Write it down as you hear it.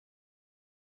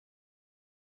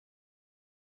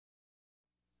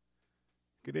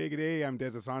G'day, g'day. I'm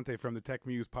Dezz Asante from the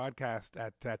TechMuze podcast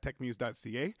at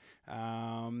techmuse.ca.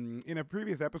 In a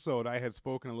previous episode, I had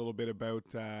spoken a little bit about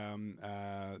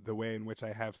the way in which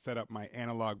I have set up my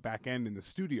analog back end in the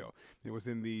studio. It was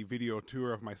in the video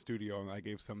tour of my studio, and I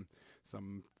gave some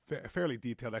fairly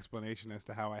detailed explanation as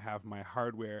to how I have my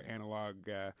hardware analog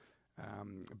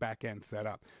back end set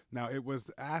up. Now, it was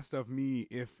asked of me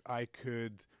if I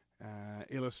could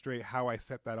illustrate how I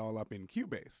set that all up in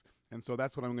Cubase. And so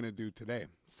that's what I'm going to do today.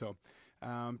 So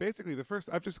basically,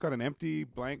 I've just got an empty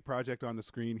blank project on the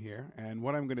screen here. And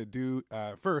what I'm going to do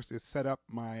first is set up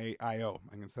my I/O.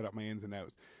 I'm going to set up my ins and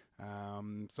outs.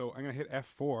 So I'm going to hit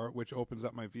F4, which opens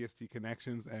up my VST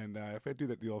connections. And if I do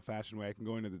that the old-fashioned way, I can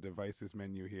go into the devices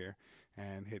menu here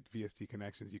and hit VST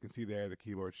connections. You can see there the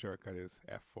keyboard shortcut is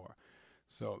F4.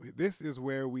 So this is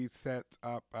where we set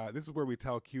up, this is where we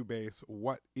tell Cubase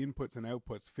what inputs and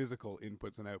outputs, physical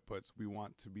inputs and outputs, we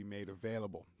want to be made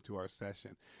available to our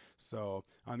session. So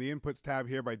on the inputs tab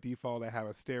here, by default, I have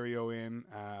a stereo in,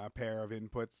 a pair of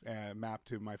inputs mapped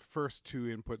to my first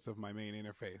two inputs of my main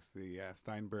interface, the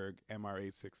Steinberg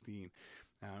MR816.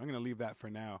 I'm going to leave that for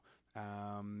now.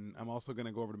 I'm also going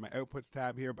to go over to my outputs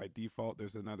tab here. By default,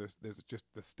 there's just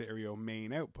the stereo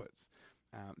main outputs.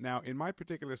 Now, in my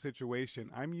particular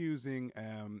situation, I'm using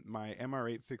my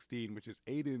MR816, which is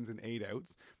 8 ins and 8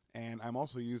 outs, and I'm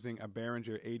also using a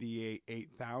Behringer ADA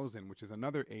 8000, which is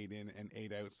another 8 in and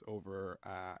 8 outs over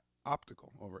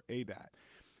optical, over ADAT.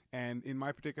 And in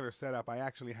my particular setup, I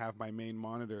actually have my main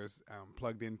monitors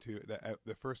plugged into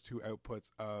the first two outputs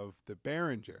of the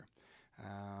Behringer.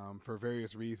 For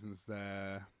various reasons,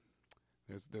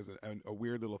 there's a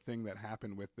weird little thing that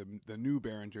happened with the new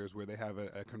Behringers where they have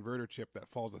a converter chip that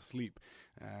falls asleep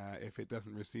if it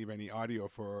doesn't receive any audio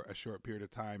for a short period of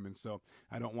time, and so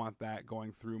I don't want that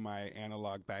going through my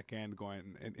analog back end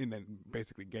and then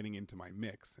basically getting into my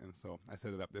mix, and so I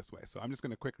set it up this way. So I'm just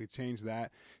going to quickly change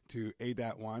that to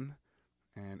ADAT1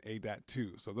 and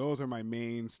ADAT2. So those are my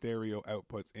main stereo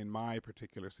outputs in my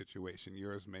particular situation.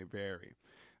 Yours may vary.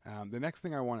 The next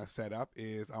thing I want to set up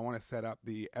is I want to set up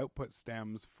the output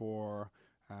stems for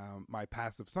my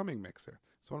passive summing mixer.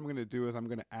 So what I'm going to do is I'm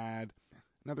going to add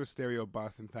another stereo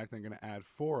bus. In fact, I'm going to add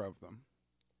 4 of them.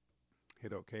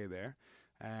 Hit OK there.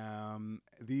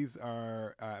 These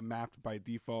are mapped by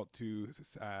default to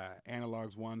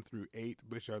analogs 1 through 8,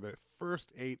 which are the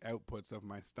first 8 outputs of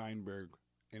my Steinberg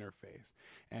interface.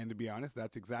 And to be honest,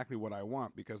 that's exactly what I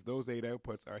want, because those 8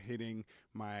 outputs are hitting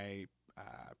my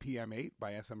PM8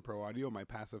 by SM Pro Audio, my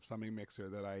passive summing mixer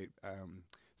that I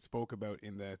spoke about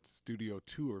in the studio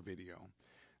tour video.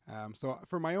 So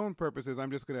for my own purposes,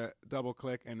 I'm just going to double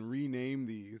click and rename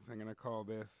these. I'm going to call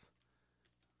this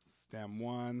stem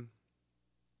 1.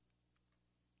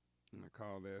 I'm going to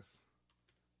call this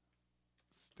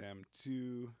stem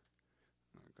 2.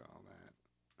 I'm going to call that,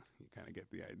 you kind of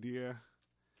get the idea,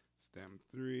 stem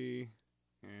 3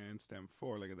 and stem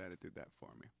 4. Look at that, it did that for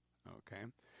me. Okay,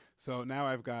 so now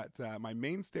I've got my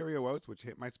main stereo outs, which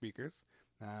hit my speakers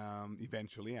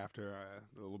eventually after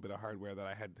a little bit of hardware that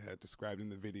I had described in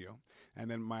the video,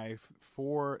 and then my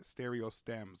 4 stereo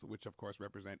stems, which of course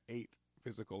represent 8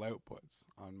 physical outputs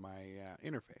on my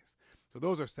interface. So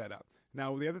those are set up.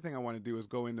 Now the other thing I want to do is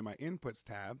go into my inputs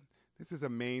tab. This is a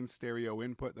main stereo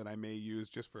input that I may use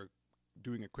just for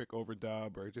doing a quick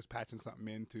overdub or just patching something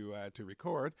in to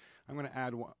record. I'm going to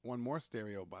add one more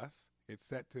stereo bus. It's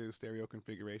set to stereo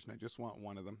configuration. I just want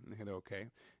one of them, and hit OK.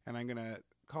 And I'm going to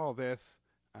call this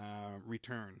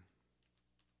return.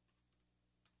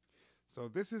 So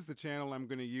this is the channel I'm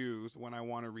going to use when I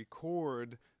want to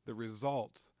record the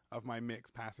results of my mix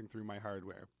passing through my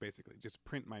hardware. Basically, just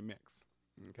print my mix.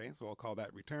 Okay, so I'll call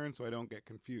that return so I don't get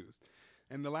confused.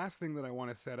 And the last thing that I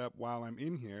want to set up while I'm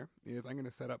in here is I'm going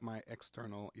to set up my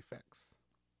external effects.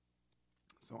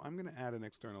 So I'm going to add an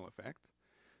external effect.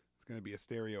 It's going to be a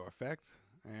stereo effect,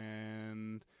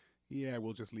 and yeah,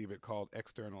 we'll just leave it called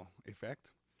external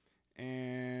effect.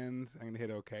 And I'm going to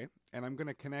hit OK, and I'm going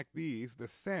to connect these. The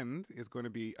send is going to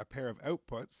be a pair of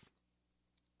outputs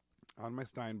on my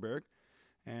Steinberg,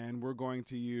 and we're going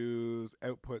to use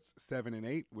outputs 7 and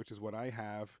 8, which is what I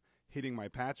have hitting my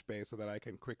patch bay so that I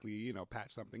can quickly,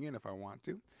 patch something in if I want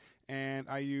to. And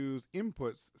I use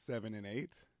inputs 7 and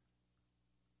 8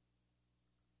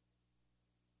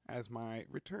 as my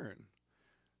return.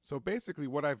 So basically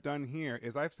what I've done here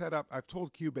is I've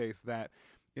told Cubase that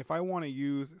if I want to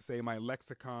use, say, my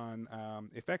Lexicon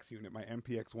effects unit, my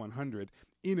MPX 100,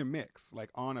 in a mix,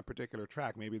 like on a particular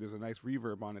track, maybe there's a nice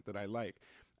reverb on it that I like,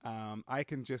 I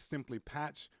can just simply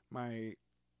patch my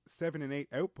 7 and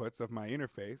 8 outputs of my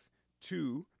interface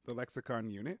to the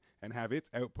lexicon unit and have its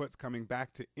outputs coming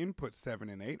back to input 7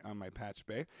 and 8 on my patch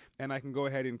bay, and I can go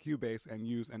ahead in Cubase and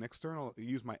use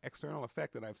my external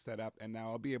effect that I've set up, and now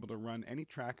I'll be able to run any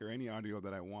track or any audio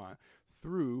that I want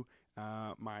through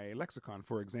my lexicon,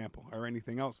 for example, or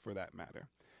anything else for that matter.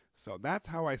 So that's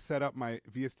how I set up my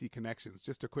VST connections.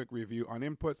 Just a quick review on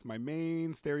inputs. My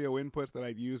main stereo inputs that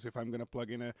I'd use if I'm going to plug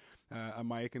in a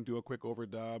mic and do a quick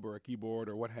overdub or a keyboard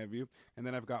or what have you. And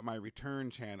then I've got my return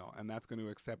channel, and that's going to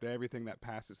accept everything that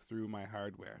passes through my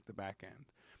hardware at the back end.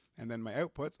 And then my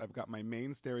outputs, I've got my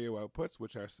main stereo outputs,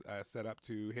 which are set up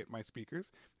to hit my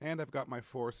speakers. And I've got my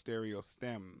 4 stereo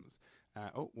stems.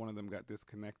 Oh, one of them got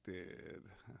disconnected.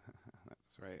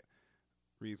 That's right.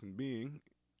 Reason being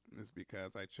is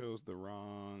because I chose the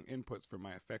wrong inputs for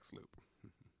my effects loop.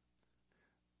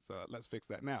 So let's fix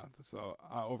that now. So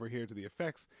over here to the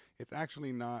effects, it's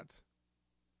actually not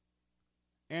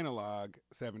analog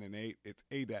 7 and 8, it's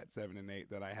ADAT 7 and 8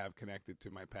 that I have connected to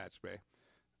my patch bay.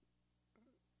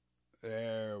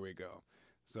 There we go.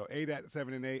 So ADAT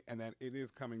 7 and 8, and then it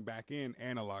is coming back in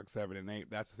analog 7 and 8.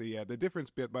 That's the difference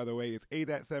bit, by the way, is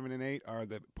ADAT 7 and 8 are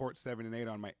the port 7 and 8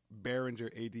 on my Behringer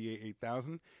ADA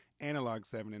 8000. Analog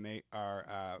 7 and 8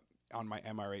 are on my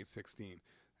MR816.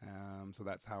 So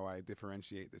that's how I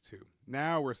differentiate the two.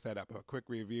 Now we're set up. A quick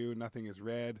review. Nothing is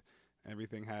red.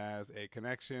 Everything has a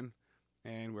connection,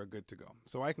 and we're good to go.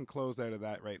 So I can close out of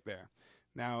that right there.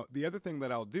 Now, the other thing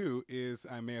that I'll do is,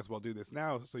 I may as well do this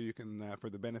now so you can, for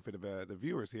the benefit of the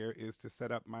viewers here, is to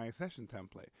set up my session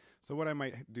template. So what I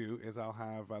might do is I'll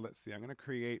have, let's see, I'm going to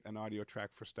create an audio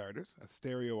track for starters, a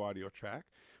stereo audio track,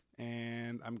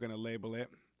 and I'm going to label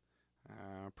it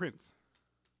print.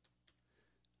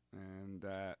 And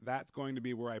that's going to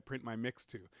be where I print my mix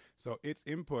to. So its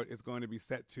input is going to be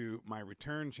set to my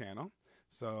return channel,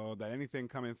 so that anything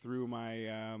coming through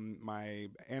my my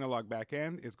analog back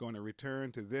end is going to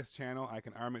return to this channel. I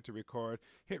can arm it to record,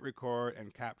 hit record,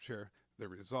 and capture the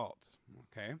result.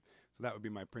 Okay, so that would be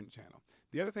my print channel.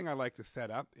 The other thing I like to set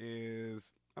up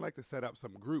is I like to set up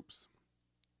some groups.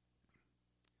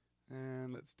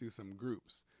 And let's do some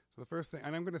groups. So the first thing,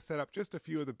 and I'm going to set up just a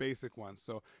few of the basic ones.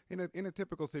 So in a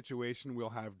typical situation, we'll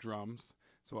have drums.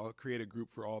 So I'll create a group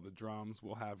for all the drums.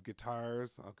 We'll have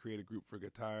guitars. I'll create a group for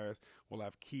guitars. We'll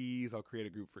have keys. I'll create a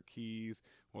group for keys.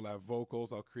 We'll have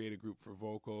vocals. I'll create a group for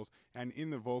vocals. And in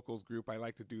the vocals group, I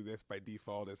like to do this by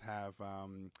default is have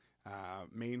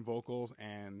main vocals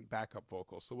and backup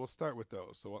vocals. So we'll start with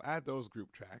those. So we'll add those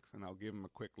group tracks, and I'll give them a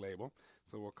quick label.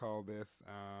 So we'll call this,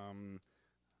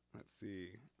 let's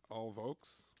see, all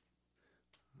vocals.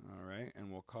 All right,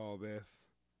 and we'll call this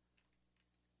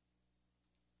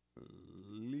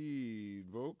lead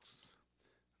vocals,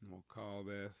 and we'll call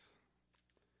this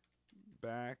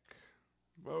back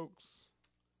vocals,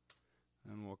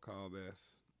 and we'll call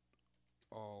this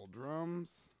all drums,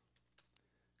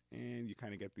 and you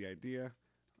kind of get the idea.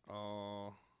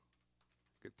 All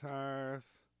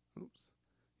guitars. Oops,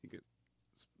 you get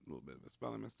a little bit of a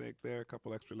spelling mistake there, a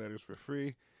couple extra letters for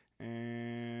free,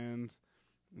 and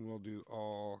we'll do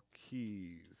all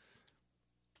keys.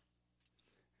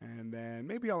 And then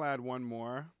maybe I'll add one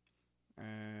more.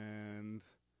 And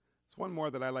it's one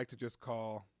more that I like to just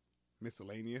call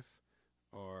miscellaneous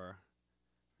or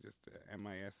just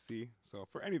MISC. So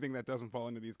for anything that doesn't fall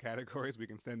into these categories, we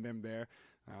can send them there.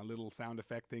 Little sound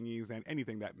effect thingies and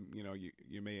anything that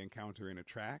you may encounter in a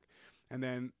track. And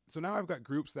then, so now I've got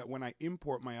groups that when I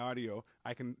import my audio,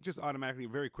 I can just automatically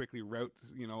very quickly route,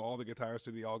 all the guitars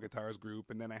to the all guitars group,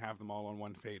 and then I have them all on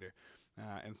one fader,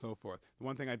 and so forth. The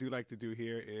one thing I do like to do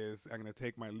here is I'm going to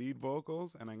take my lead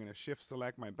vocals, and I'm going to shift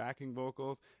select my backing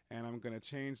vocals, and I'm going to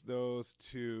change those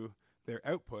to their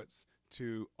outputs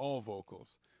to all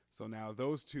vocals. So now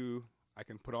those two, I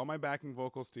can put all my backing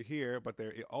vocals to here, but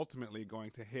they're ultimately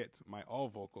going to hit my all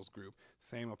vocals group.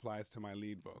 Same applies to my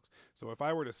lead vocals. So if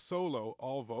I were to solo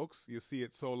all vocals, you see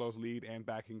it solos lead and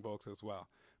backing vocals as well.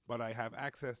 But I have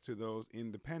access to those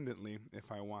independently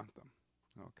if I want them.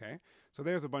 Okay, so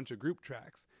there's a bunch of group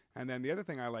tracks. And then the other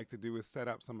thing I like to do is set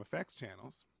up some effects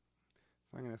channels.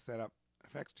 So I'm going to set up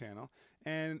effects channel,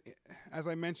 and as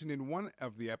I mentioned in one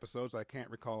of the episodes, I can't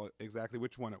recall exactly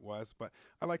which one it was, but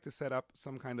I like to set up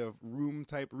some kind of room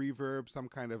type reverb, some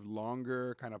kind of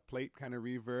longer kind of plate kind of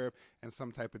reverb, and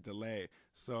some type of delay.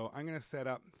 So I'm going to set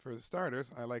up, for the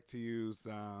starters, I like to use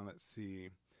let's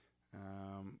see,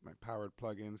 my powered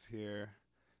plugins here.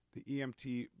 The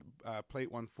EMT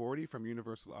Plate 140 from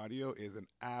Universal Audio is an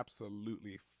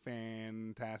absolutely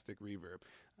fantastic reverb.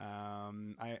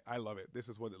 I love it. This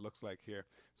is what it looks like here.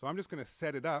 So I'm just going to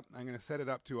set it up. I'm going to set it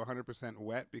up to 100%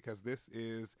 wet because this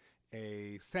is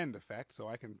a send effect. So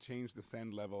I can change the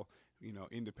send level,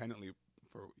 independently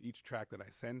for each track that I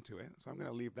send to it. So I'm going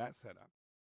to leave that set up.